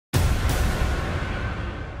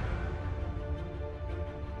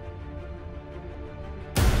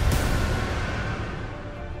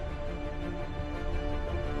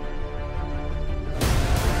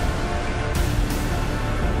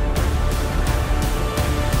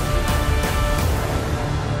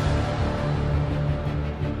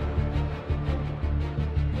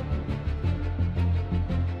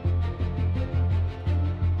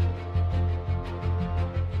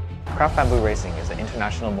Craft Bamboo Racing is an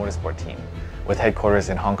international motorsport team with headquarters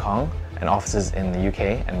in Hong Kong and offices in the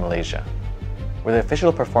UK and Malaysia. We're the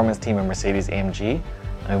official performance team of Mercedes-AMG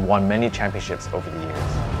and have won many championships over the years.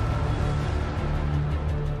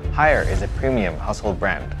 Haier is a premium household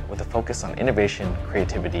brand with a focus on innovation,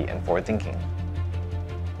 creativity, and forward thinking.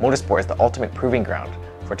 Motorsport is the ultimate proving ground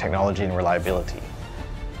for technology and reliability,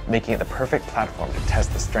 making it the perfect platform to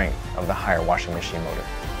test the strength of the Haier washing machine motor.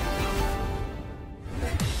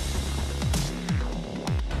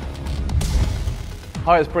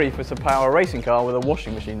 Haier's brief was to power a racing car with a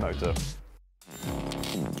washing machine motor.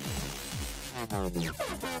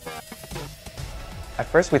 At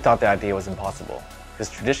first we thought the idea was impossible, because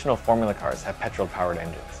traditional formula cars have petrol-powered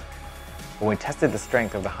engines. When we tested the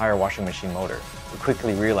strength of the Haier washing machine motor, we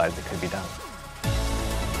quickly realized it could be done.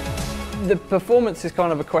 The performance is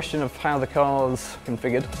kind of a question of how the car's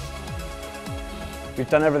configured. We've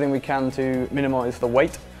done everything we can to minimise the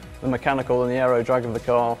weight, the mechanical and the aero drag of the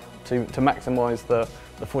car to maximise the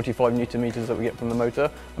 45 Newton meters that we get from the motor.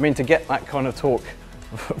 I mean, to get that kind of torque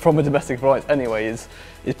from a domestic flight anyway is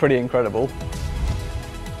pretty incredible.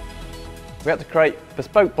 We had to create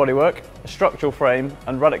bespoke bodywork, a structural frame,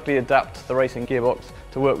 and radically adapt the racing gearbox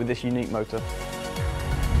to work with this unique motor.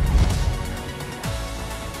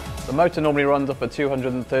 The motor normally runs off a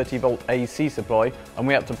 230 volt AC supply, and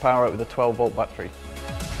we had to power it with a 12 volt battery.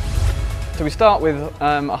 So we start with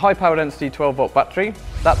a high power density 12 volt battery.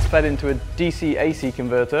 That's fed into a DC AC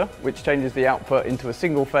converter, which changes the output into a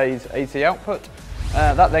single phase AC output.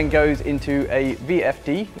 That then goes into a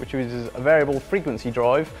VFD, which is a variable frequency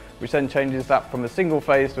drive, which then changes that from a single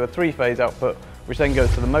phase to a three phase output, which then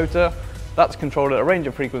goes to the motor. That's controlled at a range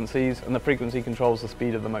of frequencies, and the frequency controls the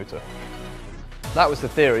speed of the motor. That was the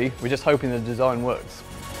theory, we're just hoping the design works.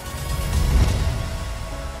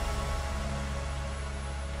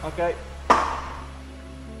 Okay.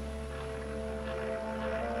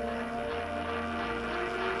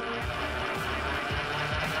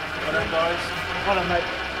 Well done, guys. Well done, mate.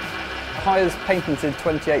 Haier's patented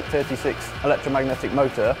 2836 electromagnetic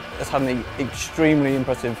motor has had an extremely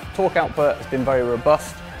impressive torque output. It's been very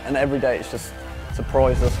robust, and every day it's just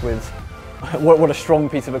surprised us with what a strong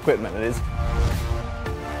piece of equipment it is.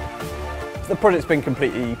 The project's been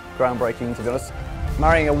completely groundbreaking, to be honest.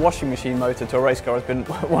 Marrying a washing machine motor to a race car has been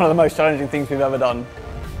one of the most challenging things we've ever done.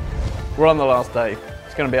 We're on the last day.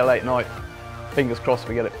 It's going to be a late night. Fingers crossed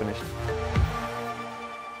we get it finished.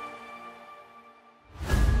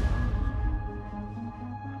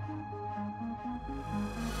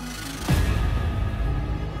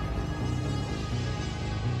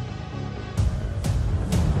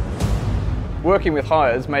 Working with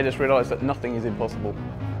Haier has made us realise that nothing is impossible.